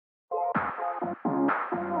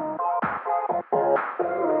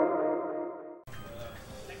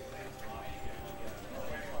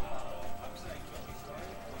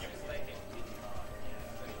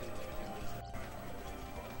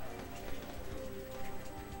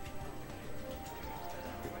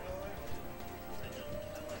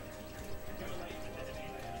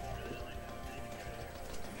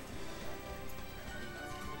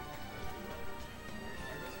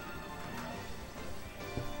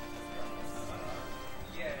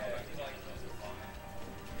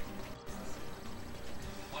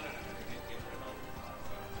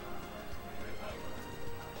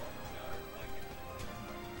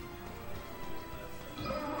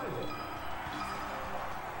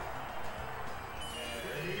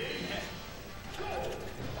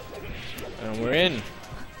And we're in.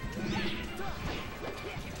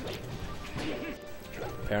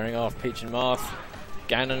 Pairing off Peach and Marth,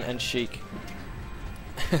 Ganon and Sheik.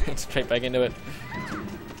 Straight back into it.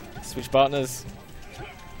 Switch partners.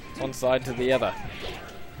 One side to the other.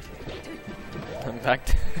 And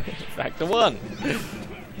back to one.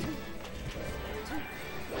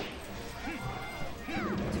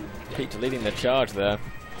 Peach leading the charge there.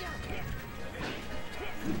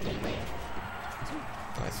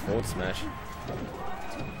 Nice forward smash.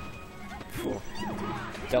 Whew.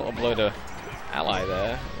 Dealt a blow to ally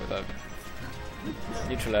there with a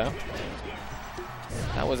neutral air.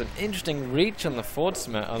 That was an interesting reach on the forward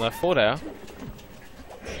air.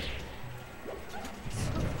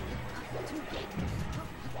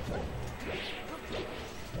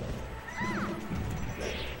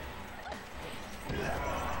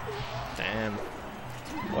 Damn.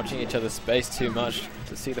 Watching each other's space too much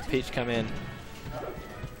to see the Peach come in.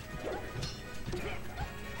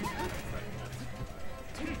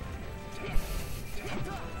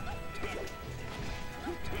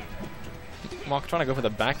 Mark trying to go for the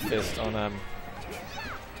back fist on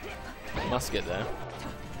Muscat there.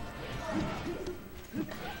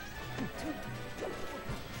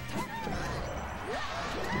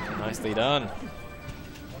 Nicely done.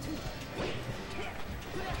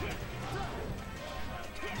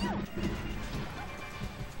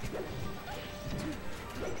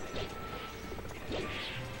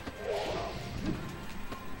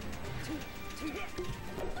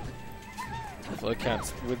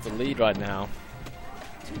 Flowcat's with the lead right now.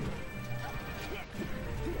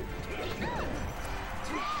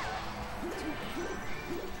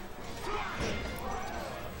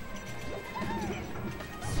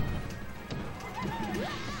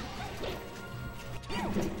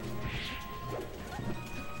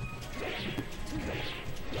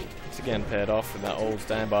 Once again paired off in that old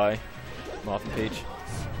standby, Marth and Peach.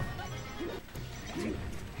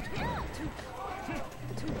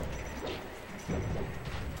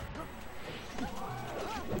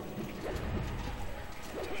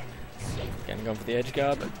 Again going for the edge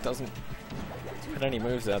guard, but doesn't put any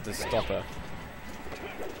moves out to stop her.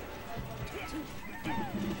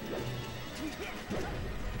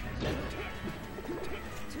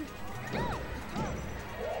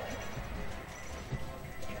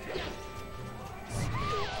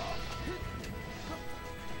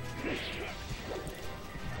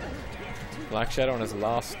 Blackshadow on his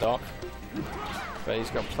last stock, but he's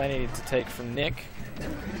got plenty to take from Nick.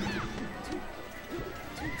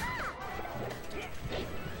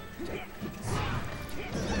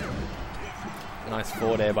 Nice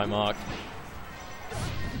forward air by Mark.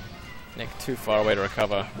 Nick too far away to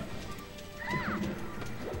recover.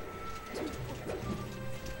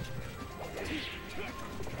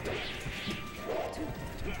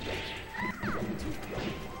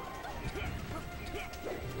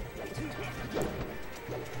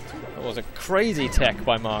 That was a crazy tech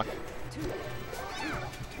by Mark.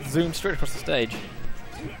 Zoomed straight across the stage.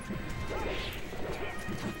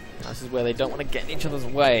 This is where they don't want to get in each other's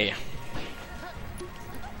way.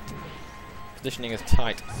 Positioning is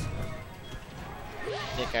tight.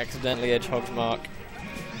 Nick accidentally edge hogs Mark.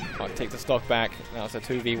 Mark takes the stock back. Now it's a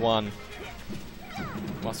 2v1.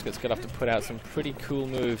 Muscat's going to have to put out some pretty cool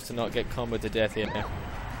moves to not get comboed to death here.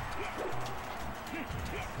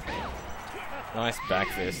 Nice back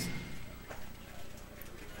fist.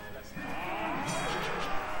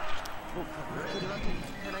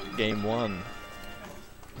 Game 1.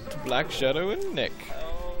 To Blackshadow and Nick.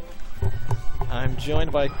 I'm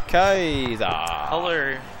joined by Kaiser.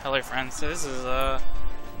 Hello friends. So this is the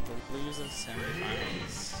loser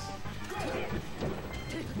semifinals.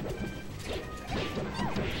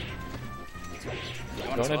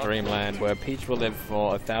 Going to Dreamland where Peach will live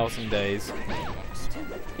for 1,000 days.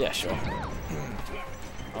 Yeah, sure.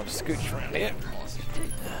 I'll just scooch around here.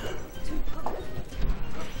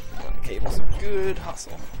 Cables. Good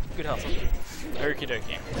hustle. Good hustle. Okie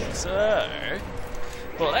dokie. So,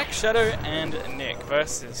 Blackshadow and Nick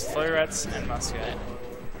versus Rats and Muscat.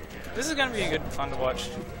 This is going to be a good fun to watch.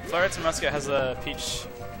 Rats and Muscat has a Peach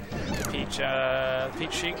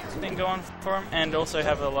Sheik thing going for him, and also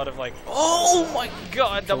have a lot of like, oh my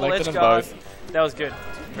god, double edge guard. That was good.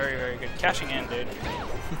 Very, very good. Cashing in, dude.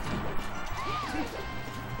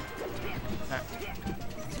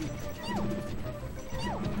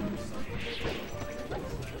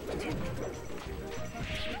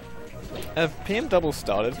 Have PM doubles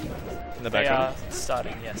started in the background? They are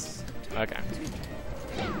starting, yes. Okay.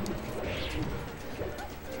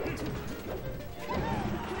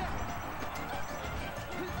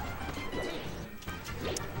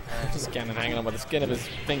 Just Ganon hanging on by the skin of his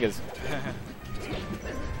fingers.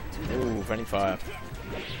 Ooh, friendly fire.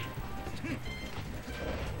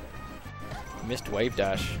 Missed wave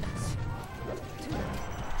dash.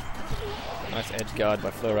 Nice edge guard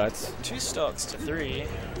by Florats. 2 stocks to 3.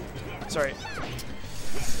 Sorry.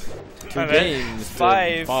 2 games.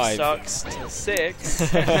 5 stocks to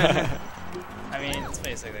 6. I mean, it's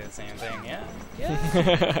basically the same thing, yeah?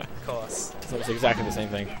 Yeah. Of course. So it's exactly the same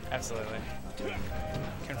thing. Absolutely.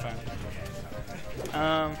 Confirmed.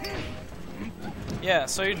 Yeah,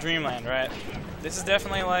 so Dreamland, right? This is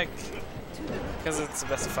definitely like, because it's the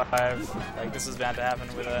best of 5, like this was bound to happen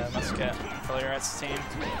with a Muscat and Rats team.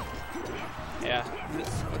 Yeah.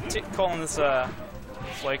 Calling this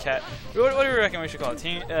Flowcat. What do you reckon we should call it?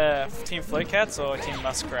 Team Flowcats or Team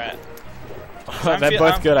Muskrat? They're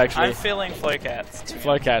both good, actually. I'm feeling Flowcats.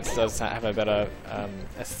 Flowcats does have a better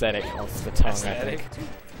aesthetic off the tongue, Aesthetic? I think.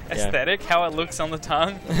 Aesthetic? Yeah. How it looks on the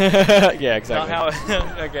tongue? Yeah, exactly. Not how it...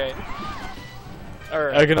 Okay.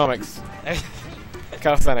 Alright. Ergonomics.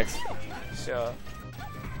 Calisthenics. Sure.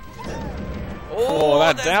 Oh,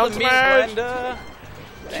 that down smash! Blender.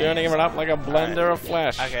 Churning him up like a blender of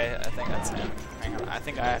flesh. Okay, I think that's it. Hang on, I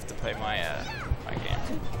think I have to play my my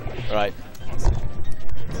game. Right.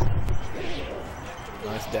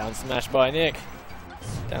 Nice down smash by Nick.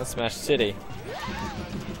 Down smash City.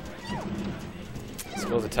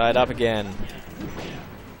 Scores are tied up again.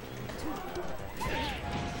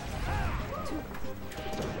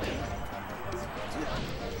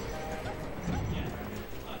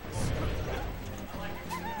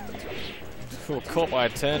 Ooh, caught by a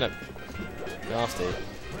turnip. Nasty.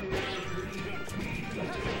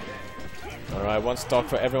 Alright, 1 stock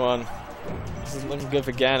for everyone. This is looking good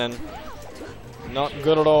for Ganon. Not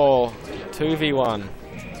good at all. 2v1.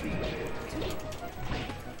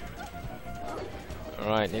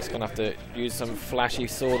 Alright, Nick's gonna have to use some flashy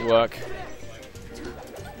sword work.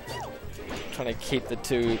 Trying to keep the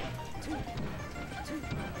 2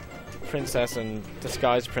 princess and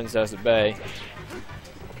disguised princess at bay.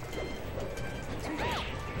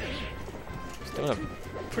 He's doing a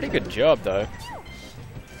pretty good job though.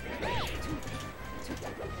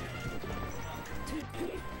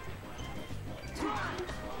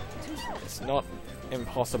 It's not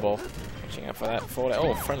impossible. Watching out for that forward.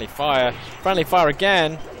 Oh, friendly fire. Friendly fire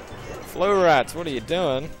again. Florats, what are you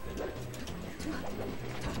doing?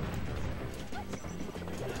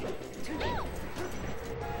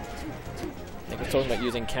 I think I was talking about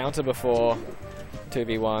using counter before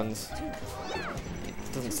 2v1s.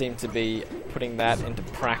 Doesn't seem to be putting that into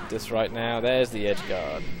practice right now. There's the edge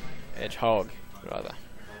guard. Edge hog, rather.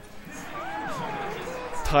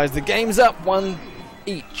 Ties the games up 1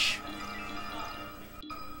 each.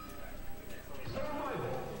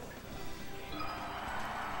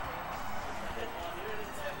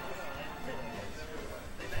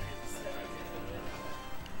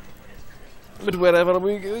 But wherever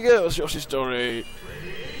we go, it's Yoshi's story.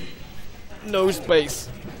 No space.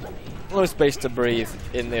 No space to breathe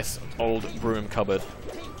in this old broom cupboard.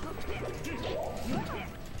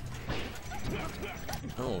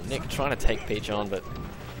 Oh, Nick trying to take Peach on, but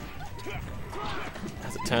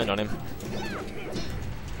has it turned on him.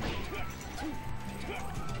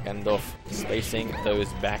 Gandalf spacing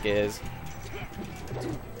those back airs.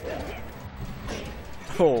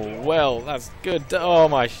 Oh, well, that's good. Oh,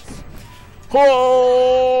 my...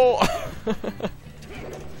 Whoa!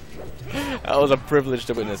 That was a privilege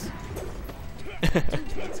to witness.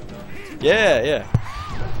 Yeah, yeah.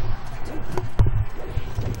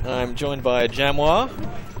 I'm joined by Jamoir.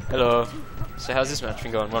 Hello. So how's this match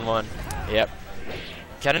been going? 1-1. Yep.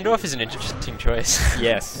 Ganondorf is an interesting choice.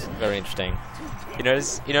 Yes, very interesting. He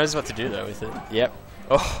knows what to do though with it. Yep.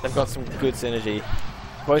 Oh, they've got some good synergy.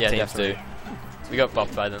 Both teams definitely. We got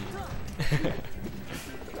bopped by them.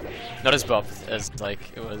 Not as bopped as like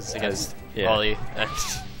it was against Ollie and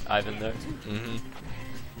Ivan though. Mm-hmm.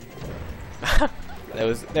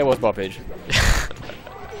 there was boppage.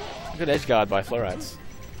 Good edge guard by Florats.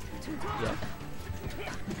 Yeah.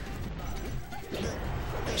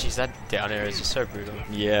 Jeez, that down air is just so brutal.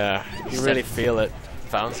 Yeah, you really feel it.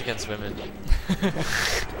 Violence against women.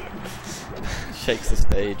 Shakes the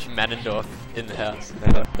stage. Ganondorf in the house.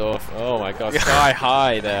 Ganondorf. Oh my god, sky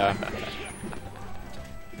high there.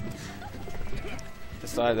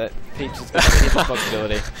 Decide that Peach is going to be his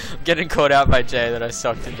responsibility. I'm getting caught out by Jay that I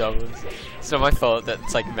sucked in doubles. It's not my fault that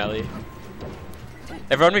it's like melee.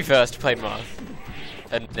 Everyone we first played Marth.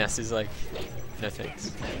 And Ness is like, no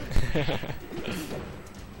thanks.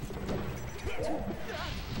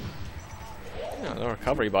 Oh, no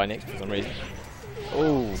recovery by Nick for some reason.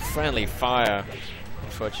 Oh, friendly fire.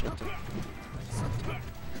 Unfortunate.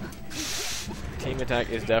 Team attack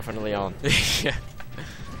is definitely on. Yeah.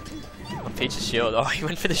 On Peach's shield. Oh, he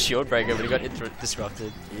went for the shield breaker, but he got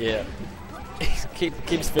disrupted. Yeah.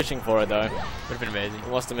 Keeps fishing for it though. Would have been amazing. He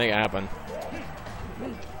wants to make it happen.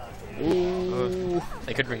 Ooh. Oh,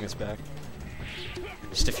 they could bring this back.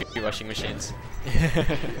 Just a few washing machines.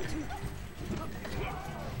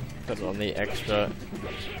 Put it on the extra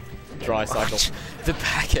dry cycle. The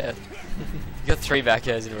back air. You got 3 back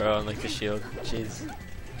airs in a row on like the shield. Jeez.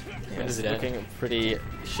 Yeah, does it's it end? looking pretty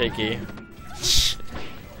shaky.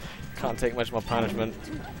 Can't take much more punishment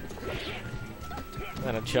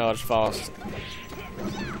than a charge fast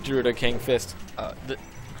Gerudo King Fist.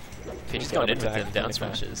 Peach He's got got in with attack. the down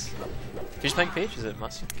smashes. Who's playing Peach? Is it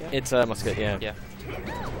Muscat? It's Muscat, yeah. Yeah.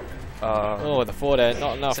 Oh, the forward air,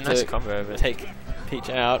 not enough It's a nice to combo, but take Peach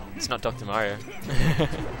out. it's not Dr. Mario.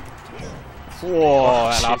 Whoa,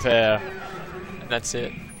 that up air. And that's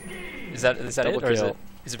it. Is that Double it, or kill.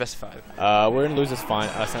 is it best of 5? We're in losers losers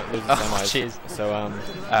Oh, semis. jeez. So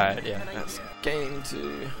Alright, yeah. that's game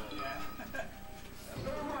 2.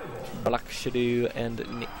 Blackshadow and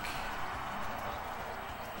Nick.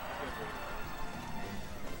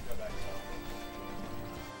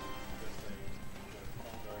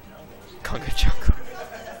 Congo Jungle.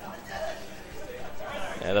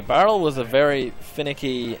 Yeah, the barrel was a very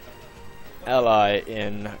finicky ally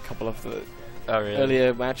in a couple of the Oh, really?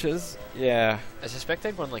 earlier matches. Yeah. I suspect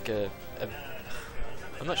they'd won like a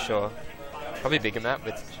I'm not sure. Probably a bigger map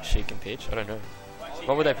with Sheik and Peach. I don't know.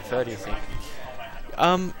 What would they prefer, do you think?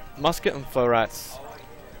 Muscat and Rats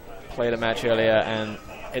played a match earlier, and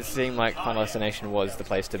it seemed like Final Destination was the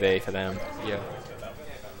place to be for them. Yeah.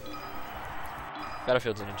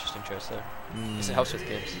 Battlefield's an interesting choice though. Because it helps with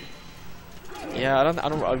games. Yeah,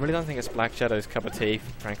 I really don't think it's Blackshadow's cup of tea,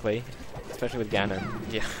 frankly, especially with Ganon.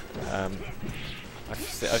 Yeah. I've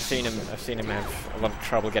seen him have a lot of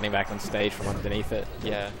trouble getting back on stage from underneath it.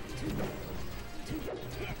 Yeah.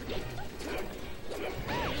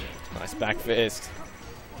 Nice back fist.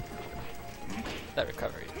 That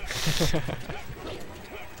recovery.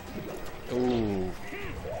 Ooh.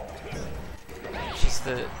 Jeez,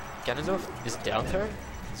 the Ganondorf is down throw?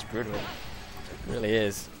 It's brutal. It really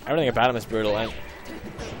is. Everything about him is brutal, and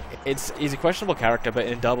he's a questionable character, but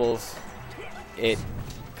in doubles, it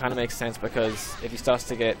kind of makes sense because if he starts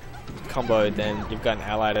to get comboed, then you've got an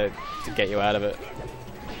ally to get you out of it.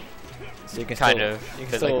 So you can You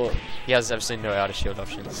can still like, he has absolutely no outer shield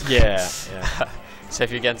options. yeah. So if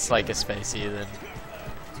you're against like a Spacey, then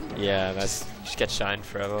Yeah, that's just get shined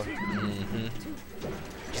forever.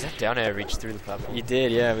 Does that down air reach through the platform? you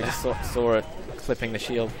did, yeah. We just saw it clipping the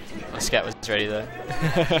shield. Muscat was ready though.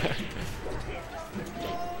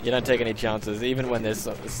 You don't take any chances, even when there's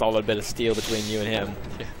a solid bit of steel between you and him.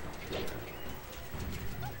 Yeah.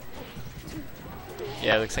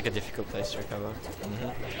 Yeah, it looks like a difficult place to recover.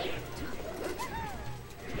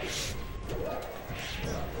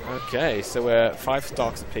 Okay, so we're 5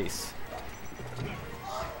 stocks apiece.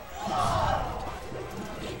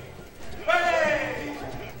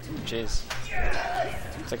 Jeez.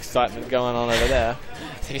 There's excitement going on over there.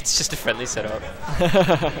 I think it's just a friendly setup.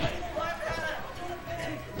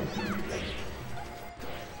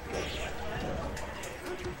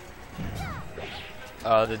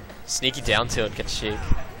 Oh, the sneaky down tilt gets Sheik.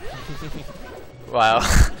 Wow.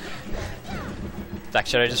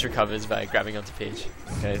 Blackshadow just recovers by grabbing onto Peach.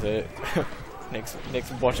 Okay, so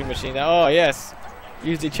Nick's washing machine there. Oh yes,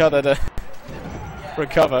 used each other to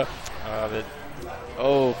recover. But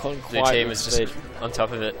Oh, couldn't blue quite team reach was the just stage. on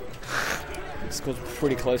top of it. Score's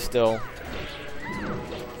pretty close still.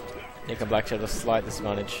 Nick and Blackshadow slight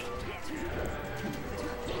disadvantage.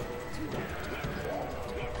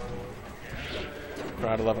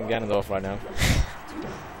 Crowd loving Ganondorf right now.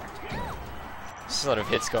 Just a lot of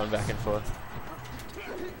hits going back and forth.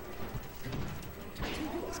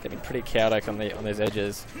 It's getting pretty chaotic on those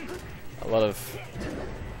edges. A lot of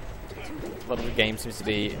the game seems to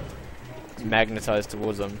be magnetized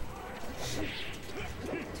towards them.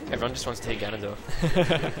 Everyone just wants to hit Ganondorf.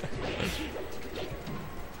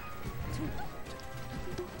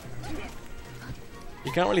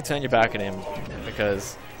 You can't really turn your back at him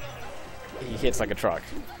because he hits like a truck.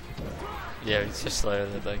 Yeah, it's so slow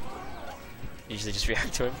that like usually just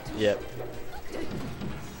react to him. Yep.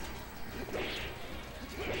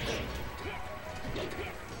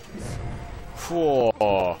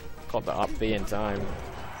 Whoa. Got the up B in time.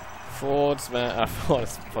 Forward smash,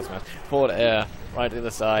 forward air, right to the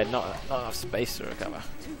side. Not enough space to recover.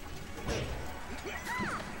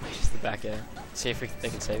 Just the back air. See if they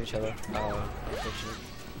can save each other. Oh, unfortunate.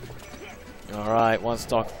 All right, 1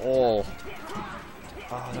 stock all.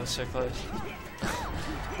 Oh, that was so close.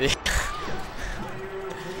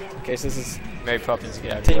 Okay, so this is Mary Poppins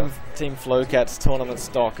get out Team Flowcat's tournament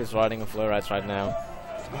stock is riding a Flow Rats right now.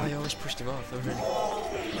 Oh, you almost pushed him off already.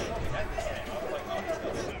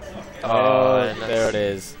 Oh, there it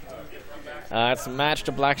is. It's a match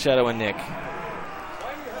to Blackshadow and Nick.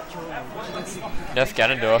 Nerf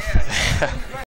Ganondorf.